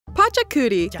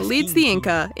Pachacuti leads the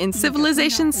Inca in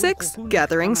Civilization 6,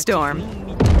 Gathering Storm.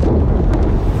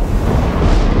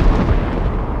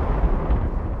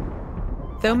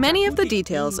 Though many of the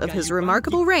details of his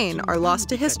remarkable reign are lost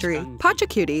to history,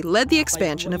 Pachacuti led the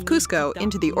expansion of Cusco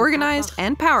into the organized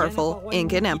and powerful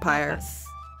Incan Empire.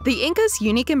 The Inca's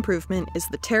unique improvement is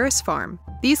the terrace farm.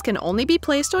 These can only be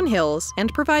placed on hills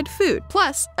and provide food,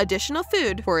 plus additional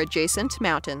food for adjacent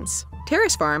mountains.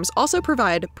 Terrace farms also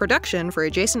provide production for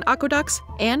adjacent aqueducts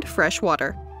and fresh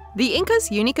water. The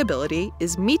Inca's unique ability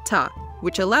is mita,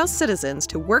 which allows citizens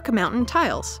to work mountain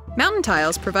tiles. Mountain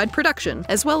tiles provide production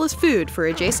as well as food for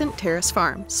adjacent terrace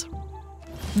farms.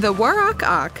 The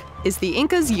Warak-Ak is the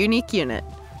Inca's unique unit.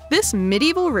 This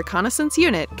medieval reconnaissance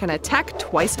unit can attack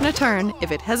twice in a turn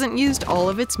if it hasn't used all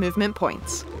of its movement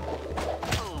points.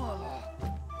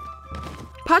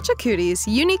 Pachacuti's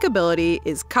unique ability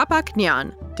is Kapak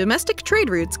Nyan. Domestic trade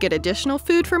routes get additional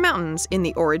food for mountains in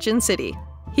the origin city.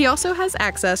 He also has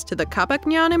access to the Kapak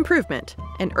Nyan improvement,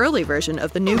 an early version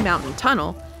of the new mountain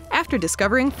tunnel, after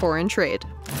discovering foreign trade.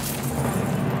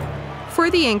 For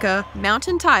the Inca,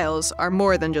 mountain tiles are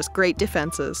more than just great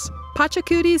defenses.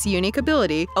 Pachacuti's unique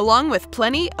ability, along with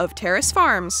plenty of terrace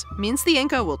farms, means the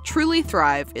Inca will truly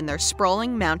thrive in their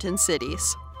sprawling mountain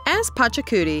cities. As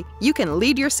Pachacuti, you can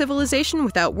lead your civilization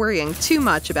without worrying too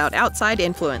much about outside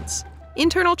influence.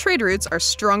 Internal trade routes are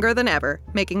stronger than ever,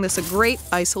 making this a great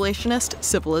isolationist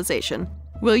civilization.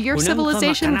 Will your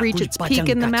civilization reach its peak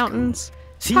in the mountains?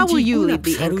 How will you lead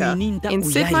the Inca in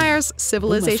Sid Meier's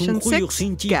Civilization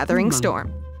 6, Gathering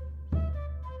Storm?